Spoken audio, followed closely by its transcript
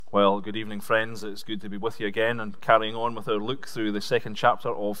Well, good evening, friends. It's good to be with you again and carrying on with our look through the second chapter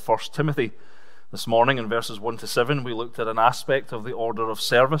of 1 Timothy. This morning in verses 1 to 7, we looked at an aspect of the order of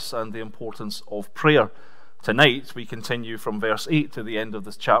service and the importance of prayer. Tonight, we continue from verse 8 to the end of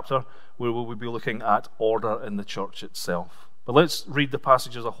this chapter, where we will be looking at order in the church itself. But let's read the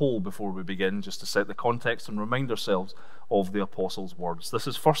passage as a whole before we begin, just to set the context and remind ourselves of the apostles' words. This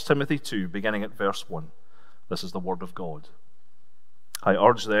is 1 Timothy 2, beginning at verse 1. This is the word of God. I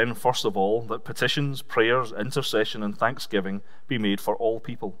urge then, first of all, that petitions, prayers, intercession, and thanksgiving be made for all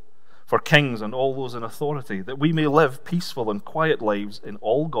people, for kings and all those in authority, that we may live peaceful and quiet lives in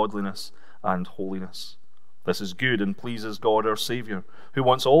all godliness and holiness. This is good and pleases God our Saviour, who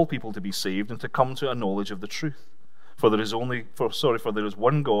wants all people to be saved and to come to a knowledge of the truth. For there is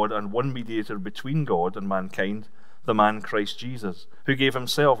one God and one mediator between God and mankind, the man Christ Jesus, who gave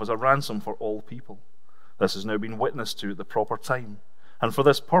himself as a ransom for all people. This has now been witnessed to at the proper time. And for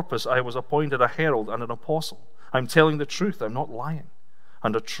this purpose I was appointed a herald and an apostle. I'm telling the truth, I'm not lying,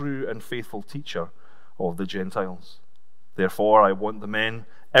 and a true and faithful teacher of the Gentiles. Therefore I want the men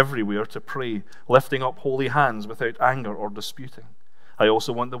everywhere to pray, lifting up holy hands without anger or disputing. I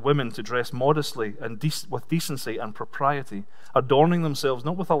also want the women to dress modestly and with decency and propriety, adorning themselves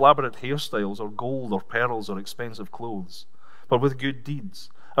not with elaborate hairstyles or gold or pearls or expensive clothes, but with good deeds,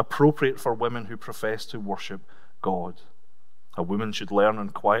 appropriate for women who profess to worship God. A woman should learn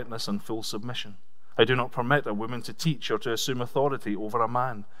in quietness and full submission. I do not permit a woman to teach or to assume authority over a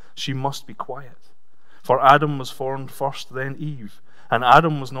man. She must be quiet. For Adam was formed first, then Eve. And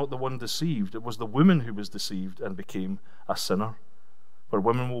Adam was not the one deceived. It was the woman who was deceived and became a sinner. For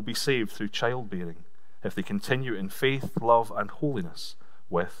women will be saved through childbearing if they continue in faith, love, and holiness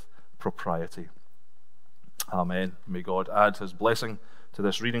with propriety. Amen. May God add his blessing to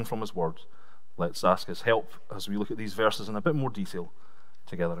this reading from his word. Let's ask his help as we look at these verses in a bit more detail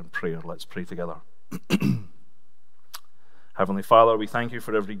together in prayer. Let's pray together. Heavenly Father, we thank you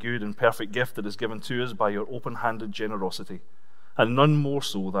for every good and perfect gift that is given to us by your open-handed generosity, and none more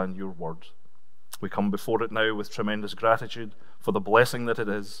so than your word. We come before it now with tremendous gratitude for the blessing that it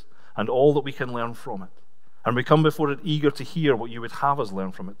is and all that we can learn from it. And we come before it eager to hear what you would have us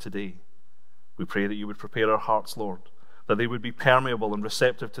learn from it today. We pray that you would prepare our hearts, Lord, that they would be permeable and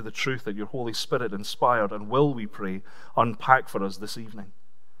receptive to the truth that your Holy Spirit inspired and will, we pray, unpack for us this evening.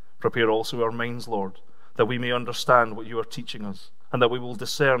 Prepare also our minds, Lord, that we may understand what you are teaching us, and that we will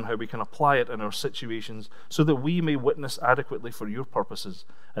discern how we can apply it in our situations so that we may witness adequately for your purposes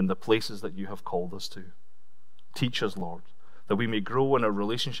in the places that you have called us to. Teach us, Lord, that we may grow in our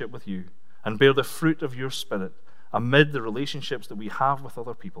relationship with you and bear the fruit of your Spirit amid the relationships that we have with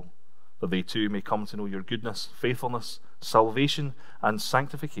other people, that they too may come to know your goodness, faithfulness, salvation, and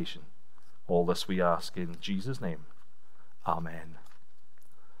sanctification. All this we ask in Jesus' name. Amen.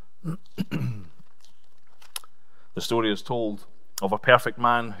 The story is told of a perfect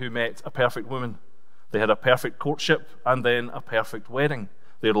man who met a perfect woman. They had a perfect courtship and then a perfect wedding.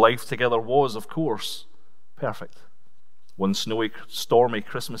 Their life together was, of course, perfect. One snowy, stormy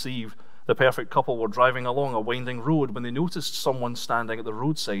Christmas Eve, the perfect couple were driving along a winding road when they noticed someone standing at the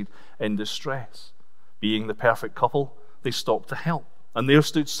roadside in distress. Being the perfect couple, they stopped to help, and there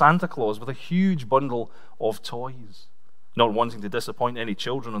stood Santa Claus with a huge bundle of toys. Not wanting to disappoint any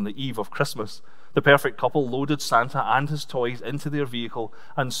children on the eve of Christmas, the perfect couple loaded Santa and his toys into their vehicle,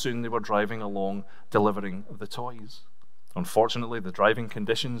 and soon they were driving along delivering the toys. Unfortunately, the driving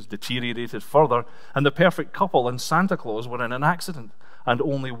conditions deteriorated further, and the perfect couple and Santa Claus were in an accident, and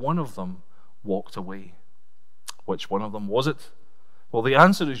only one of them walked away. Which one of them was it? Well, the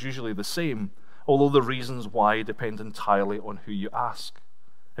answer is usually the same, although the reasons why depend entirely on who you ask.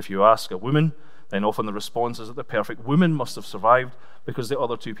 If you ask a woman, then often the response is that the perfect woman must have survived because the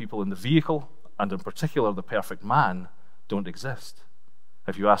other two people in the vehicle, and in particular the perfect man, don't exist.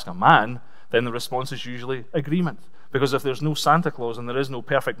 If you ask a man, then the response is usually agreement, because if there's no Santa Claus and there is no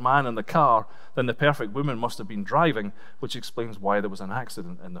perfect man in the car, then the perfect woman must have been driving, which explains why there was an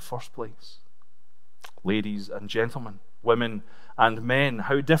accident in the first place. Ladies and gentlemen, women and men,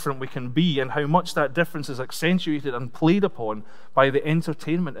 how different we can be, and how much that difference is accentuated and played upon by the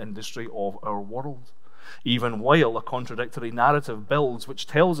entertainment industry of our world. Even while a contradictory narrative builds which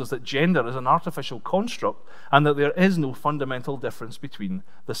tells us that gender is an artificial construct and that there is no fundamental difference between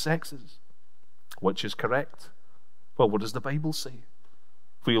the sexes. Which is correct? Well, what does the Bible say?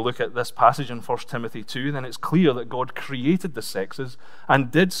 If we look at this passage in 1 Timothy 2, then it's clear that God created the sexes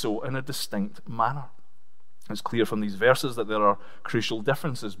and did so in a distinct manner. It's clear from these verses that there are crucial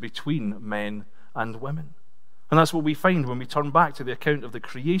differences between men and women. And that's what we find when we turn back to the account of the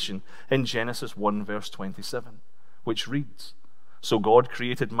creation in Genesis 1 verse 27, which reads, So God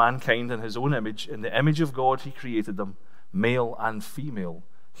created mankind in his own image. In the image of God he created them. Male and female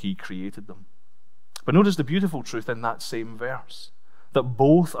he created them. But notice the beautiful truth in that same verse, that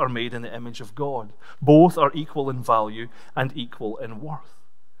both are made in the image of God. Both are equal in value and equal in worth.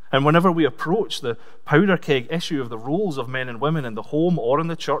 And whenever we approach the powder keg issue of the roles of men and women in the home or in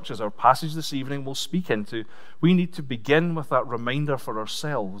the church, as our passage this evening will speak into, we need to begin with that reminder for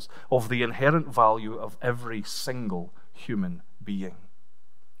ourselves of the inherent value of every single human being.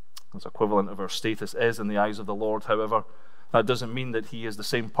 As equivalent of our status is in the eyes of the Lord, however, that doesn't mean that he has the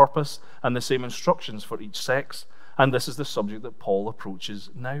same purpose and the same instructions for each sex, and this is the subject that Paul approaches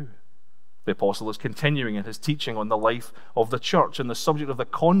now. The apostle is continuing in his teaching on the life of the church, and the subject of the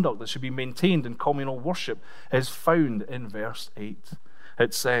conduct that should be maintained in communal worship is found in verse 8.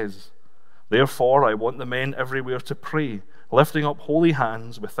 It says, "Therefore I want the men everywhere to pray, lifting up holy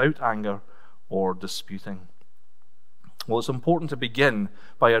hands without anger or disputing." Well, it's important to begin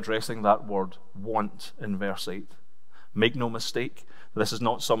by addressing that word want in verse 8. Make no mistake, this is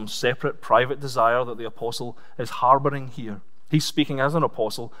not some separate private desire that the apostle is harboring here. He's speaking as an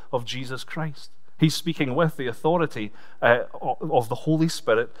apostle of Jesus Christ. He's speaking with the authority of the Holy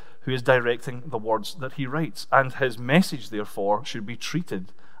Spirit who is directing the words that he writes. And his message, therefore, should be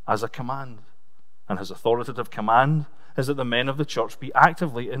treated as a command. And his authoritative command is that the men of the church be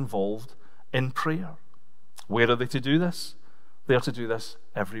actively involved in prayer. Where are they to do this? They are to do this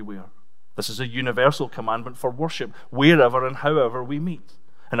everywhere. This is a universal commandment for worship, wherever and however we meet.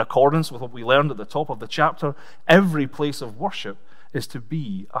 In accordance with what we learned at the top of the chapter, every place of worship is to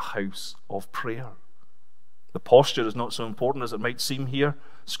be a house of prayer. The posture is not so important as it might seem here.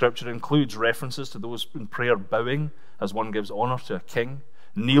 Scripture includes references to those in prayer bowing as one gives honor to a king,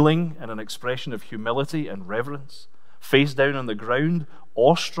 kneeling in an expression of humility and reverence, face down on the ground,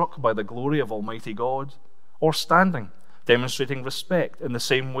 awestruck by the glory of Almighty God, or standing, demonstrating respect in the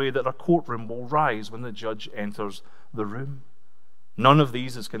same way that a courtroom will rise when the judge enters the room. None of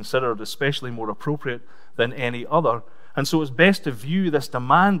these is considered especially more appropriate than any other, and so it's best to view this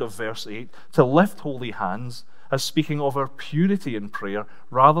demand of verse 8 to lift holy hands as speaking of our purity in prayer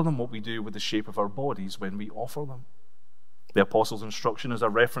rather than what we do with the shape of our bodies when we offer them. The apostle's instruction is a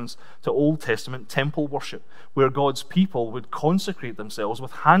reference to Old Testament temple worship, where God's people would consecrate themselves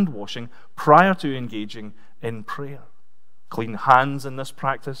with hand washing prior to engaging in prayer. Clean hands in this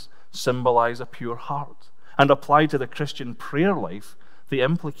practice symbolize a pure heart. And applied to the Christian prayer life, the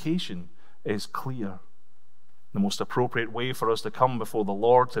implication is clear. The most appropriate way for us to come before the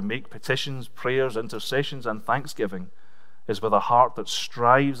Lord to make petitions, prayers, intercessions, and thanksgiving is with a heart that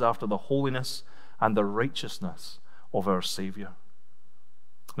strives after the holiness and the righteousness of our Savior.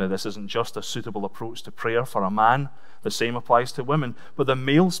 Now, this isn't just a suitable approach to prayer for a man. The same applies to women. But the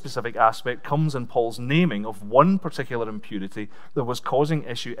male-specific aspect comes in Paul's naming of one particular impurity that was causing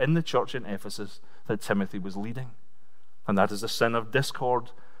issue in the church in Ephesus that Timothy was leading. And that is the sin of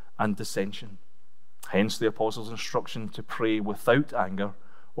discord and dissension. Hence the apostle's instruction to pray without anger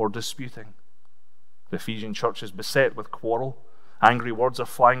or disputing. The Ephesian church is beset with quarrel. Angry words are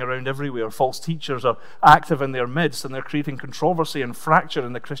flying around everywhere. False teachers are active in their midst, and they're creating controversy and fracture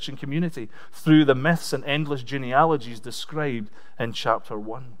in the Christian community through the myths and endless genealogies described in chapter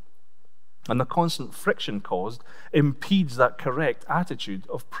 1. And the constant friction caused impedes that correct attitude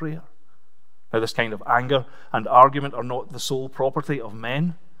of prayer. Now, this kind of anger and argument are not the sole property of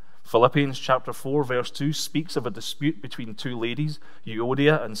men. Philippians chapter 4, verse 2 speaks of a dispute between two ladies,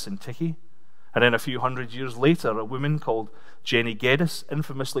 Euodia and Syntyche. And then a few hundred years later, a woman called Jenny Geddes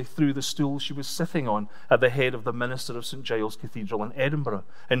infamously threw the stool she was sitting on at the head of the minster of St. Giles Cathedral in Edinburgh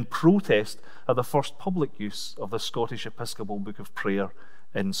in protest at the first public use of the Scottish Episcopal Book of Prayer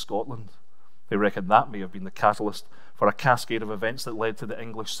in Scotland. They reckon that may have been the catalyst for a cascade of events that led to the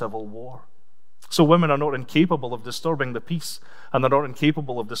English Civil War. So women are not incapable of disturbing the peace, and they're not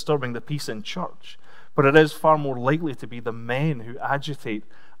incapable of disturbing the peace in church. But it is far more likely to be the men who agitate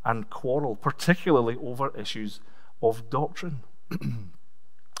and quarrel, particularly over issues of doctrine.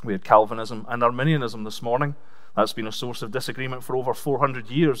 We had Calvinism and Arminianism this morning. That's been a source of disagreement for over 400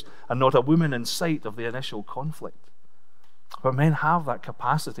 years, and not a woman in sight of the initial conflict. But men have that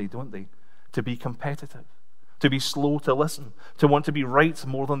capacity, don't they, to be competitive, to be slow to listen, to want to be right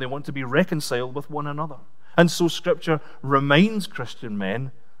more than they want to be reconciled with one another. And so Scripture reminds Christian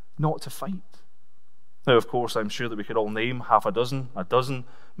men not to fight. Now, of course, I'm sure that we could all name half a dozen,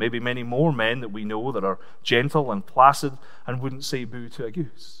 maybe many more men that we know that are gentle and placid and wouldn't say boo to a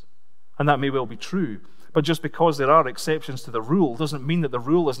goose. And that may well be true, but just because there are exceptions to the rule doesn't mean that the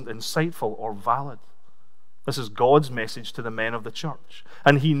rule isn't insightful or valid. This is God's message to the men of the church.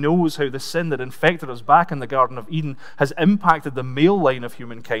 And he knows how the sin that infected us back in the Garden of Eden has impacted the male line of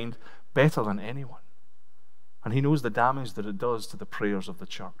humankind better than anyone. And he knows the damage that it does to the prayers of the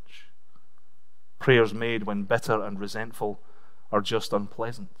church. Prayers made when bitter and resentful are just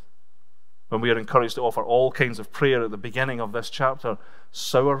unpleasant. When we are encouraged to offer all kinds of prayer at the beginning of this chapter,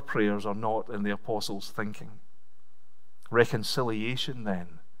 sour prayers are not in the apostles' thinking. Reconciliation,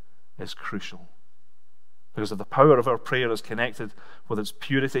 then, is crucial. Because of the power of our prayer is connected with its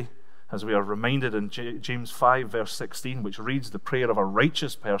purity, as we are reminded in James 5, verse 16, which reads, "The prayer of a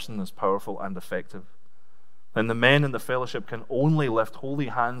righteous person is powerful and effective." Then the men in the fellowship can only lift holy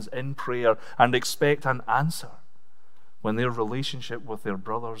hands in prayer and expect an answer when their relationship with their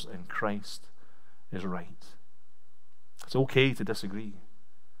brothers in Christ is right. It's okay to disagree.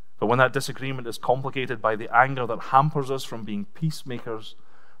 But when that disagreement is complicated by the anger that hampers us from being peacemakers,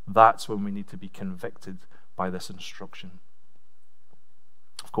 that's when we need to be convicted by this instruction.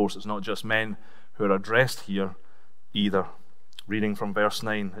 Of course, it's not just men who are addressed here either. Reading from verse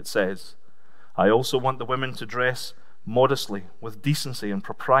 9, it says, "I also want the women to dress modestly, with decency and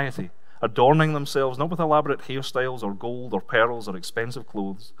propriety, adorning themselves not with elaborate hairstyles or gold or pearls or expensive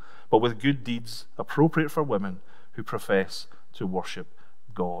clothes, but with good deeds appropriate for women who profess to worship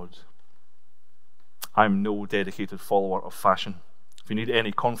God." I'm no dedicated follower of fashion. If you need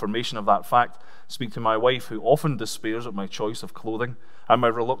any confirmation of that fact, speak to my wife, who often despairs at my choice of clothing and my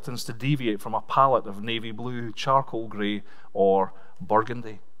reluctance to deviate from a palette of navy blue, charcoal grey, or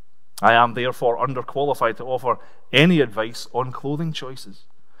burgundy. I am therefore underqualified to offer any advice on clothing choices.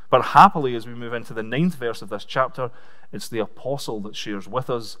 But happily, as we move into the 9th verse of this chapter, it's the apostle that shares with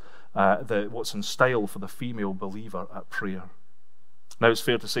us what's in style for the female believer at prayer. Now, it's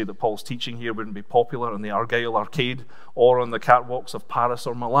fair to say that Paul's teaching here wouldn't be popular in the Argyle Arcade or on the catwalks of Paris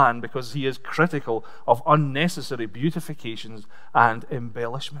or Milan, because he is critical of unnecessary beautifications and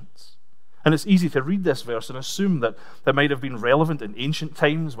embellishments. And it's easy to read this verse and assume that that might have been relevant in ancient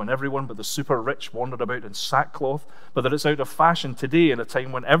times when everyone but the super rich wandered about in sackcloth, but that it's out of fashion today in a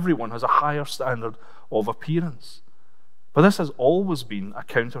time when everyone has a higher standard of appearance. But this has always been a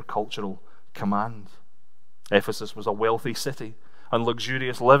countercultural command. Ephesus was a wealthy city, and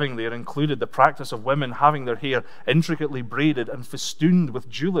luxurious living there included the practice of women having their hair intricately braided and festooned with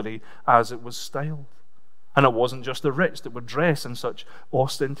jewelry as it was styled. And it wasn't just the rich that would dress in such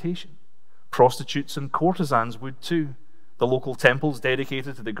ostentation. Prostitutes and courtesans would too. The local temples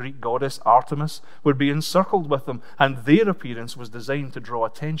dedicated to the Greek goddess Artemis would be encircled with them, and their appearance was designed to draw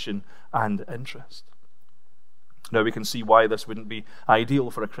attention and interest. Now we can see why this wouldn't be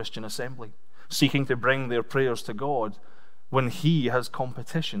ideal for a Christian assembly, seeking to bring their prayers to God when He has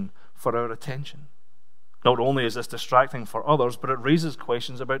competition for our attention. Not only is this distracting for others, but it raises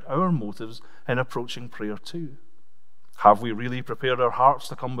questions about our motives in approaching prayer too. Have we really prepared our hearts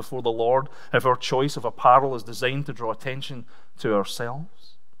to come before the Lord if our choice of apparel is designed to draw attention to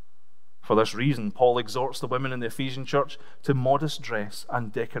ourselves? For this reason, Paul exhorts the women in the Ephesian church to modest dress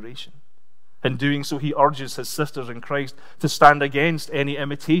and decoration. In doing so, he urges his sisters in Christ to stand against any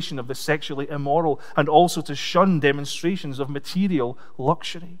imitation of the sexually immoral and also to shun demonstrations of material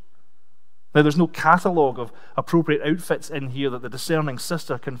luxury. Now, there's no catalogue of appropriate outfits in here that the discerning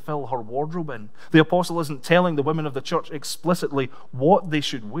sister can fill her wardrobe in. The apostle isn't telling the women of the church explicitly what they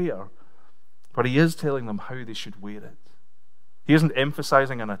should wear, but he is telling them how they should wear it. He isn't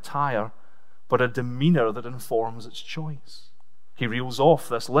emphasizing an attire, but a demeanor that informs its choice. He reels off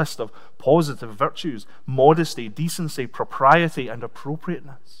this list of positive virtues: modesty, decency, propriety, and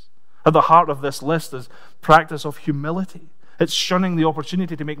appropriateness. At the heart of this list is practice of humility. It's shunning the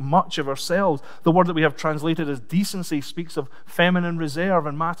opportunity to make much of ourselves. The word that we have translated as decency speaks of feminine reserve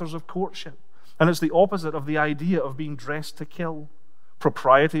in matters of courtship. And it's the opposite of the idea of being dressed to kill.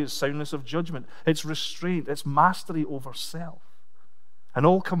 Propriety is soundness of judgment. It's restraint. It's mastery over self. And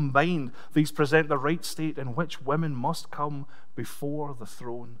all combined, these present the right state in which women must come before the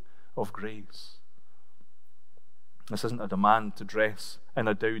throne of grace. This isn't a demand to dress in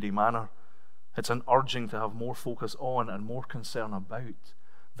a dowdy manner. It's an urging to have more focus on and more concern about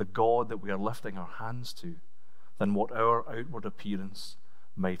the God that we are lifting our hands to than what our outward appearance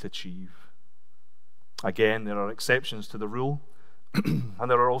might achieve. Again, there are exceptions to the rule,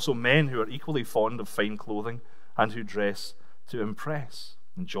 and there are also men who are equally fond of fine clothing and who dress to impress.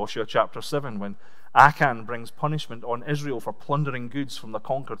 In Joshua chapter 7, when Achan brings punishment on Israel for plundering goods from the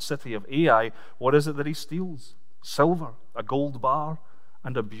conquered city of Ai, what is it that he steals? Silver, a gold bar,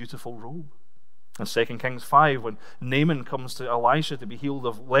 and a beautiful robe. In 2 Kings 5, when Naaman comes to Elisha to be healed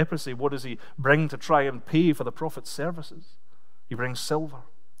of leprosy, what does he bring to try and pay for the prophet's services? He brings silver,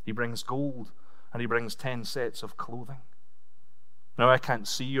 he brings gold, and he brings 10 sets of clothing. Now, I can't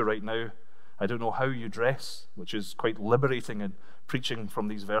see you right now. I don't know how you dress, which is quite liberating in preaching from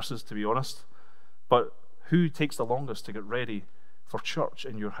these verses, to be honest. But who takes the longest to get ready for church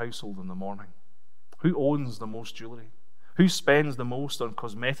in your household in the morning? Who owns the most jewelry? Who spends the most on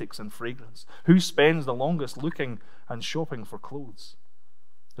cosmetics and fragrance? Who spends the longest looking and shopping for clothes?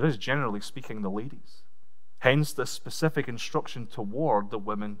 It is, generally speaking, the ladies. Hence the specific instruction toward the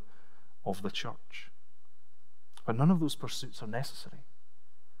women of the church. But none of those pursuits are necessary.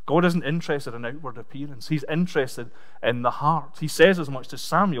 God isn't interested in outward appearance. He's interested in the heart. He says as much to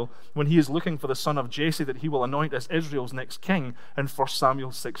Samuel when he is looking for the son of Jesse that he will anoint as Israel's next king in 1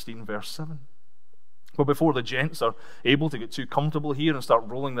 Samuel 16, verse 7. But before the gents are able to get too comfortable here and start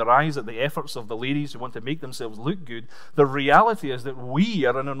rolling their eyes at the efforts of the ladies who want to make themselves look good, the reality is that we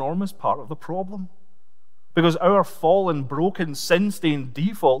are an enormous part of the problem. Because our fallen, broken, sin-stained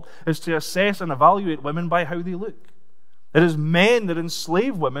default is to assess and evaluate women by how they look. It is men that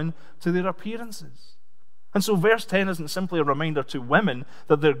enslave women to their appearances. And so verse 10 isn't simply a reminder to women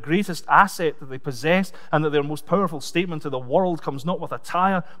that their greatest asset that they possess and that their most powerful statement to the world comes not with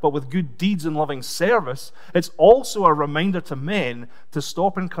attire, but with good deeds and loving service. It's also a reminder to men to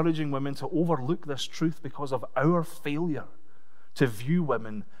stop encouraging women to overlook this truth because of our failure to view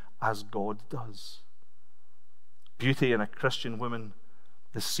women as God does. Beauty in a Christian woman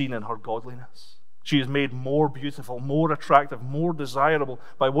is seen in her godliness. She is made more beautiful, more attractive, more desirable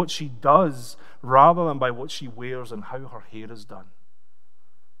by what she does rather than by what she wears and how her hair is done.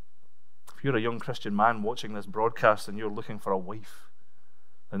 If you're a young Christian man watching this broadcast and you're looking for a wife,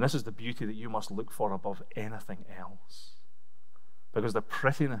 then this is the beauty that you must look for above anything else. Because the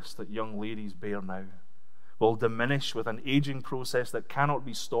prettiness that young ladies bear now will diminish with an aging process that cannot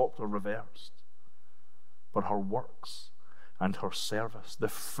be stopped or reversed. But her works and her service, the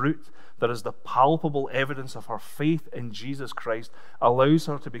fruit that is the palpable evidence of her faith in Jesus Christ, allows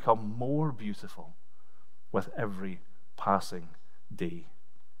her to become more beautiful with every passing day.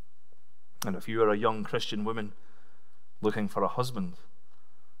 And if you are a young Christian woman looking for a husband,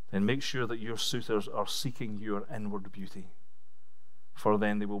 then make sure that your suitors are seeking your inward beauty, for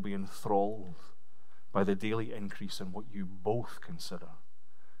then they will be enthralled by the daily increase in what you both consider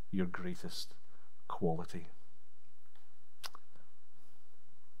your greatest quality.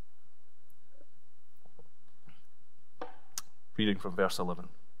 Reading from verse 11.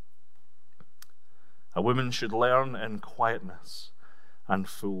 A woman should learn in quietness and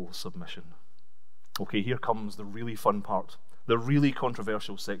full submission. Okay, here comes the really fun part, the really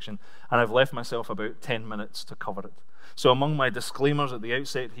controversial section, and I've left myself about 10 minutes to cover it. So among my disclaimers at the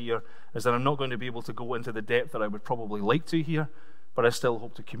outset here is that I'm not going to be able to go into the depth that I would probably like to here, but I still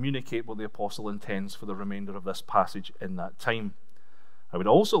hope to communicate what the apostle intends for the remainder of this passage in that time. I would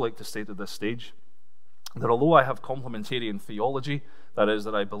also like to state at this stage that although I have complementarian theology, that is,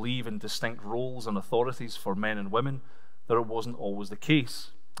 that I believe in distinct roles and authorities for men and women, that it wasn't always the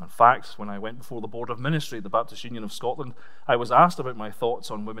case. In fact, when I went before the Board of Ministry at the Baptist Union of Scotland, I was asked about my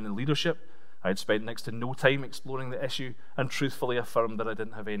thoughts on women in leadership. I had spent next to no time exploring the issue and truthfully affirmed that I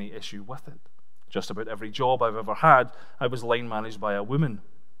didn't have any issue with it. Just about every job I've ever had, I was line managed by a woman.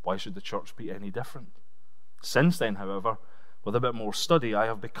 Why should the church be any different? Since then, however, with a bit more study, I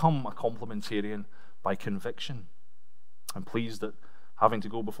have become a complementarian by conviction. I'm pleased that having to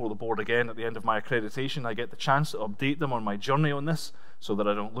go before the board again at the end of my accreditation, I get the chance to update them on my journey on this so that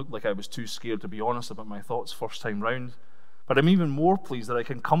I don't look like I was too scared to be honest about my thoughts first time round. But I'm even more pleased that I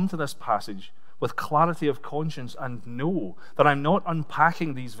can come to this passage with clarity of conscience and know that I'm not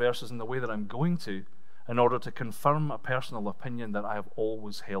unpacking these verses in the way that I'm going to in order to confirm a personal opinion that I have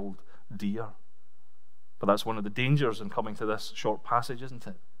always held dear. But that's one of the dangers in coming to this short passage, isn't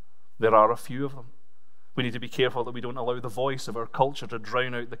it? There are a few of them. We need to be careful that we don't allow the voice of our culture to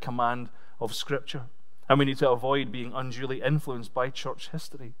drown out the command of Scripture. And we need to avoid being unduly influenced by church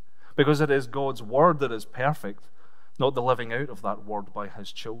history, because it is God's word that is perfect, not the living out of that word by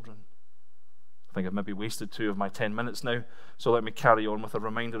his children. I think I've maybe wasted 2 of my 10 minutes now, so let me carry on with a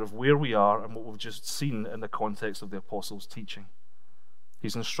reminder of where we are and what we've just seen in the context of the apostles' teaching.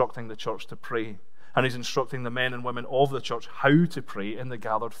 He's instructing the church to pray, and he's instructing the men and women of the church how to pray in the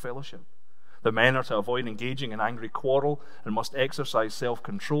gathered fellowship. The men are to avoid engaging in angry quarrel and must exercise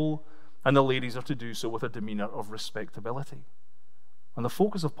self-control, and the ladies are to do so with a demeanor of respectability. And the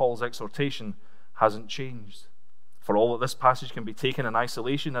focus of Paul's exhortation hasn't changed. For all that this passage can be taken in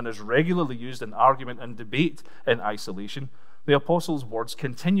isolation and is regularly used in argument and debate in isolation, the apostles' words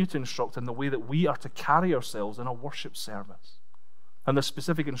continue to instruct in the way that we are to carry ourselves in a worship service. And the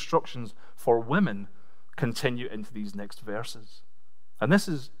specific instructions for women continue into these next verses. And this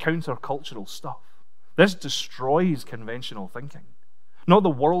is countercultural stuff. This destroys conventional thinking. Not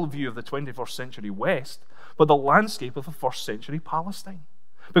the worldview of the 21st century West, but the landscape of the first century Palestine.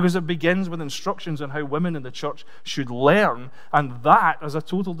 Because it begins with instructions on how women in the church should learn, and that is a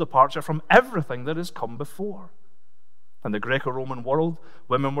total departure from everything that has come before. In the Greco-Roman world,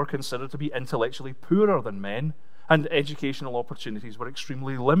 women were considered to be intellectually poorer than men, and educational opportunities were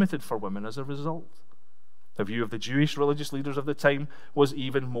extremely limited for women as a result. The view of the Jewish religious leaders of the time was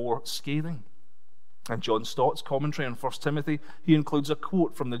even more scathing. In John Stott's commentary on 1 Timothy, he includes a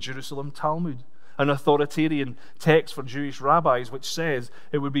quote from the Jerusalem Talmud, an authoritarian text for Jewish rabbis, which says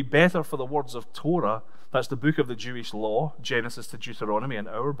it would be better for the words of Torah, that's the book of the Jewish law, Genesis to Deuteronomy in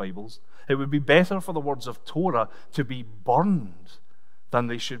our Bibles, it would be better for the words of Torah to be burned than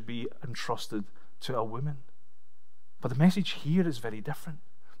they should be entrusted to a woman. But the message here is very different.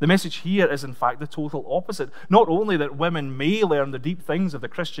 The message here is, in fact, the total opposite. Not only that women may learn the deep things of the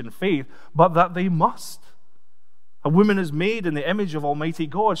Christian faith, but that they must. A woman is made in the image of Almighty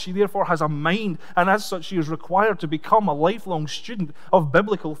God. She therefore has a mind, and as such she is required to become a lifelong student of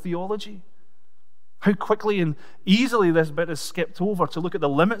biblical theology. How quickly and easily this bit is skipped over to look at the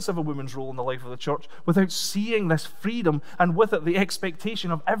limits of a woman's role in the life of the church without seeing this freedom and with it the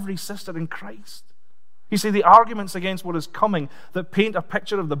expectation of every sister in Christ. You see, the arguments against what is coming that paint a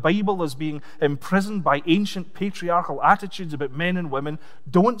picture of the Bible as being imprisoned by ancient patriarchal attitudes about men and women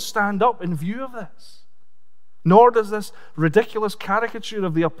don't stand up in view of this. Nor does this ridiculous caricature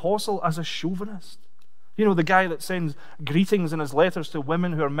of the apostle as a chauvinist. You know, the guy that sends greetings in his letters to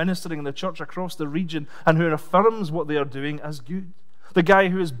women who are ministering in the church across the region and who affirms what they are doing as good. The guy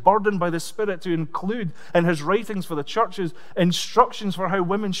who is burdened by the Spirit to include in his writings for the churches instructions for how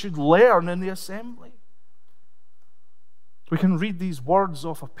women should learn in the assembly. We can read these words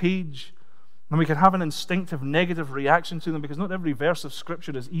off a page and we can have an instinctive negative reaction to them because not every verse of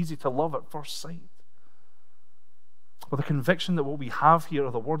Scripture is easy to love at first sight. But the conviction that what we have here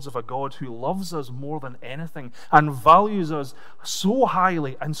are the words of a God who loves us more than anything and values us so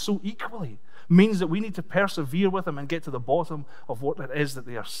highly and so equally means that we need to persevere with Him and get to the bottom of what it is that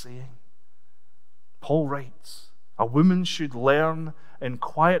they are saying. Paul writes, a woman should learn in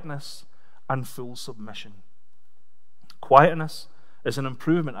quietness and full submission. Quietness is an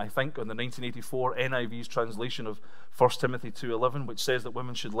improvement, I think, on the 1984 NIV's translation of 1 Timothy 2:11, which says that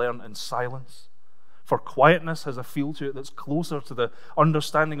women should learn in silence. For quietness has a feel to it that's closer to the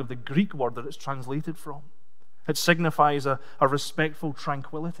understanding of the Greek word that it's translated from. It signifies a respectful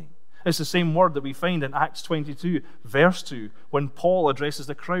tranquility. It's the same word that we find in Acts 22, verse 2, when Paul addresses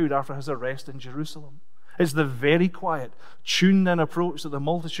the crowd after his arrest in Jerusalem. It's the very quiet, tuned-in approach that the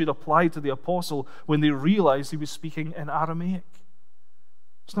multitude applied to the apostle when they realized he was speaking in Aramaic.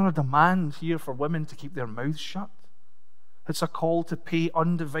 It's not a demand here for women to keep their mouths shut. It's a call to pay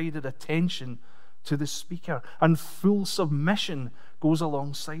undivided attention to the speaker, and full submission goes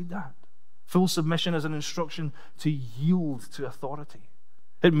alongside that. Full submission is an instruction to yield to authority.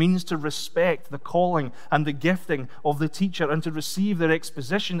 It means to respect the calling and the gifting of the teacher and to receive their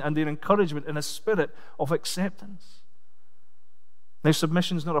exposition and their encouragement in a spirit of acceptance. Now,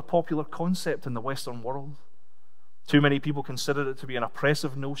 submission is not a popular concept in the Western world. Too many people consider it to be an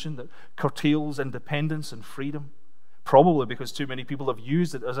oppressive notion that curtails independence and freedom. Probably because too many people have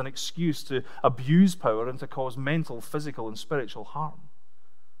used it as an excuse to abuse power and to cause mental, physical, and spiritual harm.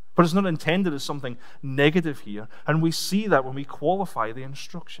 But it's not intended as something negative here, and we see that when we qualify the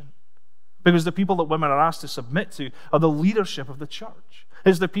instruction. Because the people that women are asked to submit to are the leadership of the church.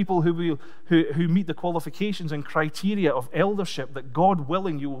 It's the people who meet the qualifications and criteria of eldership that, God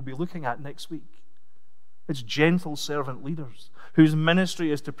willing, you will be looking at next week. It's gentle servant leaders whose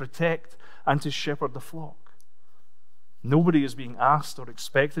ministry is to protect and to shepherd the flock. Nobody is being asked or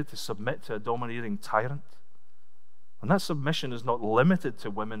expected to submit to a domineering tyrant. And that submission is not limited to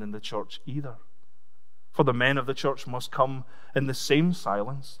women in the church either. For the men of the church must come in the same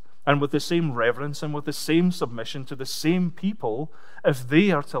silence and with the same reverence and with the same submission to the same people if they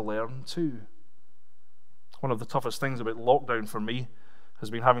are to learn too. One of the toughest things about lockdown for me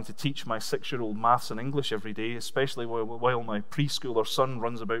has been having to teach my 6-year-old maths and English every day, especially while my preschooler son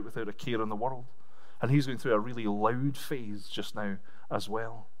runs about without a care in the world. And he's going through a really loud phase just now as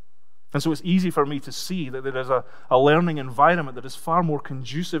well. And so it's easy for me to see that there is a learning environment that is far more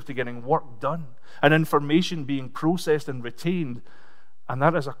conducive to getting work done and information being processed and retained. And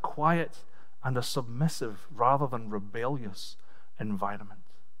that is a quiet and a submissive rather than rebellious environment.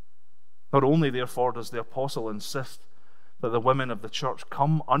 Not only, therefore, does the apostle insist that the women of the church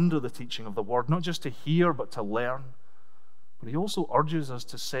come under the teaching of the word, not just to hear but to learn, but he also urges us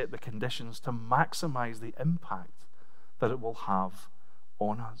to set the conditions to maximize the impact that it will have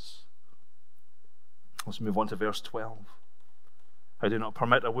on us. Let's move on to verse 12. I do not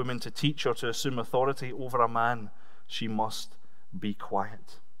permit a woman to teach or to assume authority over a man. She must be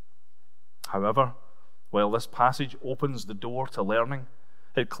quiet. However, while this passage opens the door to learning,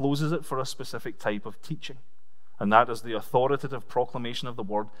 it closes it for a specific type of teaching, and that is the authoritative proclamation of the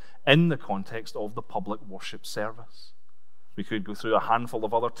word in the context of the public worship service. We could go through a handful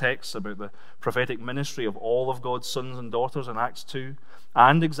of other texts about the prophetic ministry of all of God's sons and daughters in Acts 2,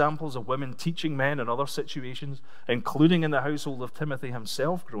 and examples of women teaching men in other situations, including in the household of Timothy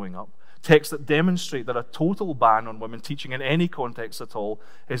himself growing up, texts that demonstrate that a total ban on women teaching in any context at all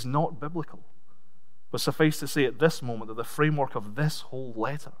is not biblical. But suffice to say at this moment that the framework of this whole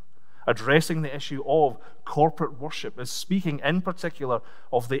letter, addressing the issue of corporate worship, is speaking in particular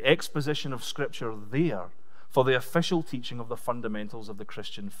of the exposition of Scripture there for the official teaching of the fundamentals of the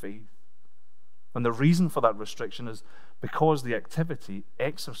Christian faith. And the reason for that restriction is because the activity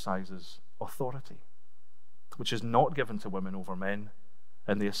exercises authority, which is not given to women over men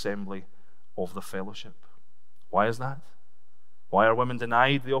in the assembly of the fellowship. Why is that? Why are women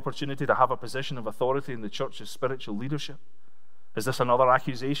denied the opportunity to have a position of authority in the church's spiritual leadership? Is this another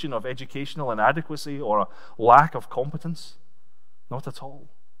accusation of educational inadequacy or a lack of competence? Not at all.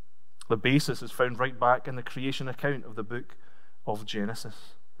 The basis is found right back in the creation account of the book of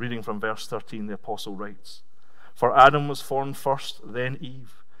Genesis. Reading from verse 13, the apostle writes, "For Adam was formed first, then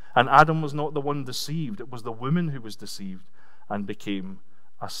Eve. And Adam was not the one deceived, it was the woman who was deceived and became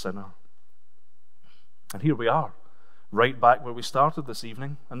a sinner." And here we are, right back where we started this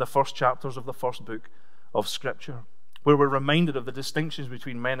evening, in the first chapters of the first book of Scripture, where we're reminded of the distinctions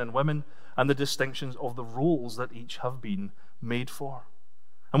between men and women and the distinctions of the roles that each have been made for.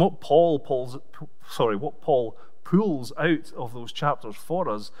 And what Paul pulls out of those chapters for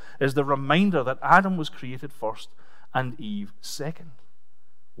us is the reminder that Adam was created first and Eve second.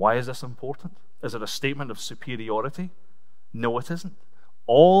 Why is this important? Is it a statement of superiority? No, it isn't.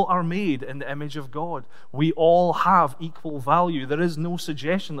 All are made in the image of God. We all have equal value. There is no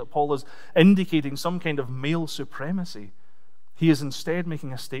suggestion that Paul is indicating some kind of male supremacy. He is instead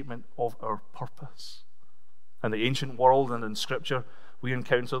making a statement of our purpose. In the ancient world and in Scripture, we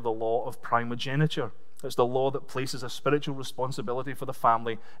encounter the law of primogeniture. It's the law that places a spiritual responsibility for the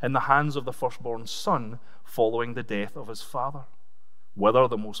family in the hands of the firstborn son following the death of his father. Whether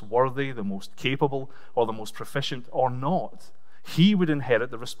the most worthy, the most capable, or the most proficient or not, he would inherit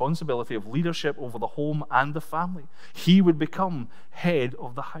the responsibility of leadership over the home and the family. He would become head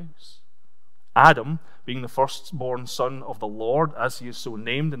of the house. Adam, being the firstborn son of the Lord, as he is so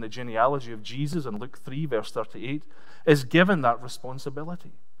named in the genealogy of Jesus in Luke 3, verse 38, is given that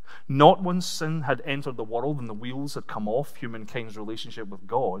responsibility. Not when sin had entered the world and the wheels had come off humankind's relationship with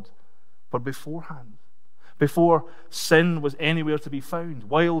God, but beforehand. Before sin was anywhere to be found,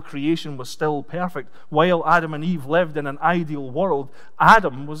 while creation was still perfect, while Adam and Eve lived in an ideal world,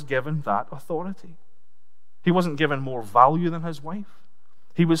 Adam was given that authority. He wasn't given more value than his wife.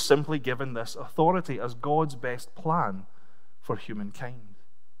 He was simply given this authority as God's best plan for humankind.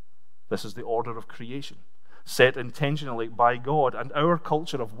 This is the order of creation, set intentionally by God, and our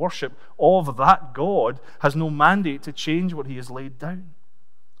culture of worship of that God has no mandate to change what he has laid down.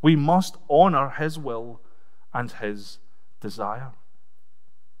 We must honor his will and his desire.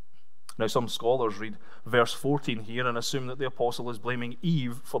 Now, some scholars read verse 14 here and assume that the apostle is blaming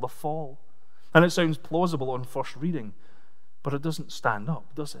Eve for the fall. And it sounds plausible on first reading, but it doesn't stand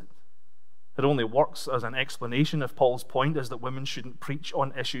up, does it? It only works as an explanation if Paul's point is that women shouldn't preach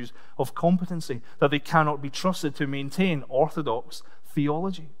on issues of competency, that they cannot be trusted to maintain orthodox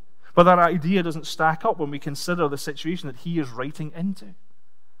theology. But that idea doesn't stack up when we consider the situation that he is writing into.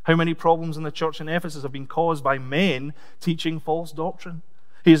 How many problems in the church in Ephesus have been caused by men teaching false doctrine?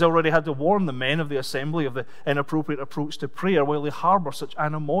 He has already had to warn the men of the assembly of the inappropriate approach to prayer while they harbor such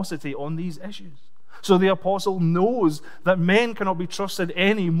animosity on these issues. So the apostle knows that men cannot be trusted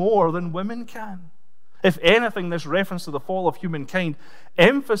any more than women can. If anything, this reference to the fall of humankind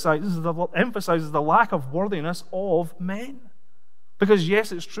emphasizes the lack of worthiness of men. Because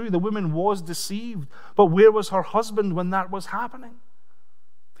yes, it's true, the woman was deceived, but where was her husband when that was happening?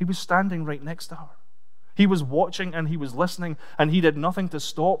 He was standing right next to her. He was watching and he was listening, and he did nothing to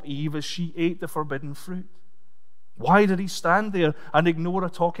stop Eve as she ate the forbidden fruit. Why did he stand there and ignore a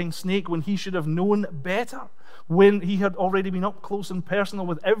talking snake when he should have known better, when he had already been up close and personal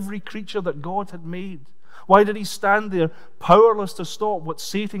with every creature that God had made? Why did he stand there powerless to stop what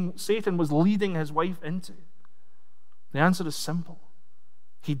Satan was leading his wife into? The answer is simple.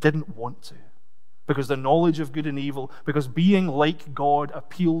 He didn't want to. because the knowledge of good and evil, because being like God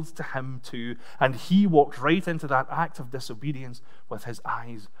appealed to him too, and he walked right into that act of disobedience with his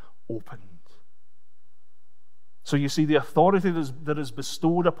eyes opened. So you see, the authority that is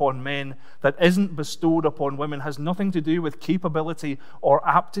bestowed upon men that isn't bestowed upon women has nothing to do with capability or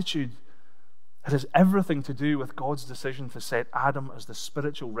aptitude. It has everything to do with God's decision to set Adam as the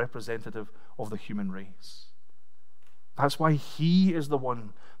spiritual representative of the human race. That's why he is the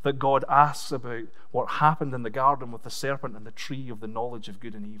one that God asks about what happened in the garden with the serpent and the tree of the knowledge of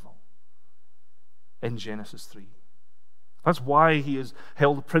good and evil in Genesis 3. That's why he is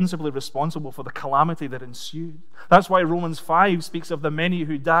held principally responsible for the calamity that ensued. That's why Romans 5 speaks of the many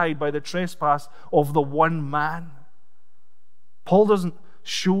who died by the trespass of the one man. Paul doesn't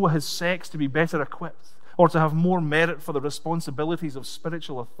show his sex to be better equipped or to have more merit for the responsibilities of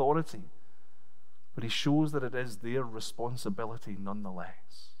spiritual authority, but he shows that it is their responsibility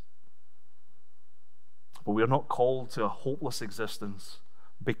nonetheless. But we are not called to a hopeless existence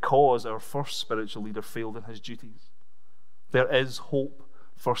because our first spiritual leader failed in his duties. There is hope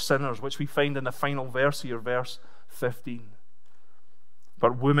for sinners, which we find in the final verse here, verse 15.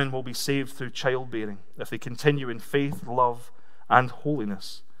 But women will be saved through childbearing if they continue in faith, love, and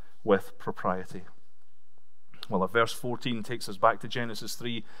holiness with propriety. Well, if verse 14 takes us back to Genesis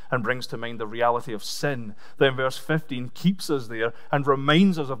 3 and brings to mind the reality of sin, then verse 15 keeps us there and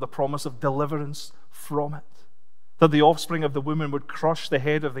reminds us of the promise of deliverance from it. That the offspring of the woman would crush the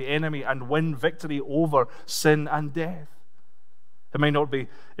head of the enemy and win victory over sin and death. It may not be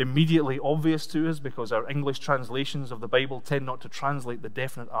immediately obvious to us because our English translations of the Bible tend not to translate the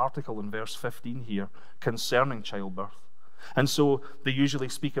definite article in verse 15 here concerning childbirth. And so they usually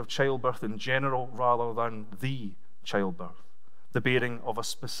speak of childbirth in general rather than the childbirth, the bearing of a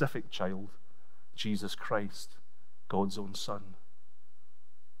specific child, Jesus Christ, God's own Son.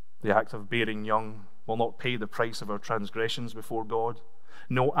 The act of bearing young will not pay the price of our transgressions before God.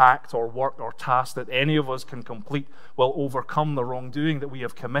 No act or work or task that any of us can complete will overcome the wrongdoing that we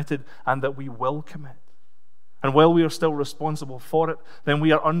have committed and that we will commit. And while we are still responsible for it, then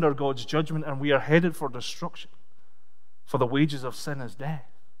we are under God's judgment and we are headed for destruction. For the wages of sin is death,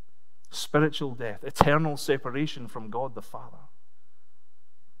 spiritual death, eternal separation from God the Father.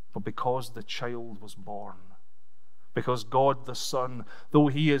 But because the child was born, because God the Son, though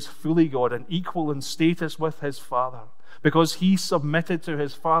he is fully God and equal in status with his Father, because he submitted to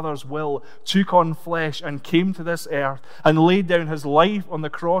his Father's will, took on flesh and came to this earth and laid down his life on the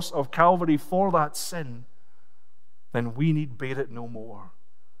cross of Calvary for that sin, then we need bear it no more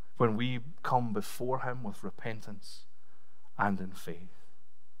when we come before him with repentance and in faith.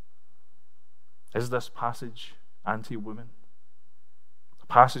 Is this passage anti-woman? A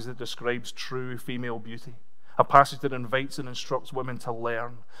passage that describes true female beauty? A passage that invites and instructs women to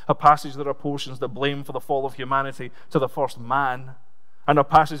learn? A passage that apportions the blame for the fall of humanity to the first man? And a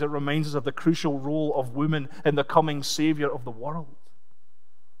passage that reminds us of the crucial role of women in the coming Savior of the world?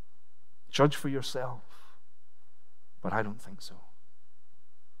 Judge for yourself, but I don't think so.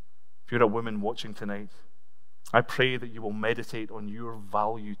 If you're a woman watching tonight, I pray that you will meditate on your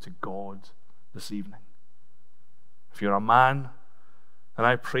value to God this evening. If you're a man, then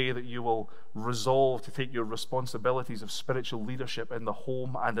I pray that you will resolve to take your responsibilities of spiritual leadership in the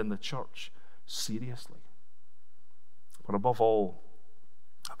home and in the church seriously. But above all,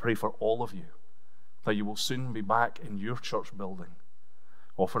 I pray for all of you that you will soon be back in your church building,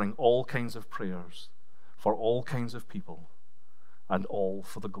 offering all kinds of prayers for all kinds of people, and all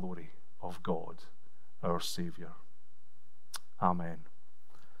for the glory of God, our Savior. Amen.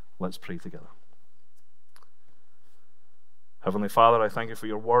 Let's pray together. Heavenly Father, I thank you for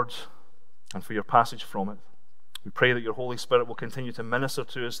your words and for your passage from it. We pray that your Holy Spirit will continue to minister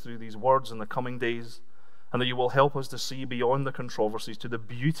to us through these words in the coming days, and that you will help us to see beyond the controversies to the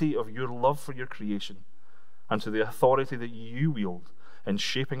beauty of your love for your creation and to the authority that you wield in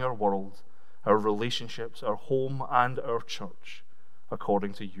shaping our world, our relationships, our home, and our church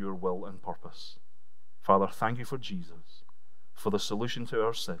according to your will and purpose. Father, thank you for Jesus, for the solution to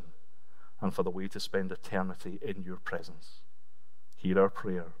our sin, and for the way to spend eternity in your presence. Hear our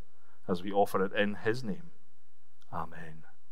prayer as we offer it in his name. Amen.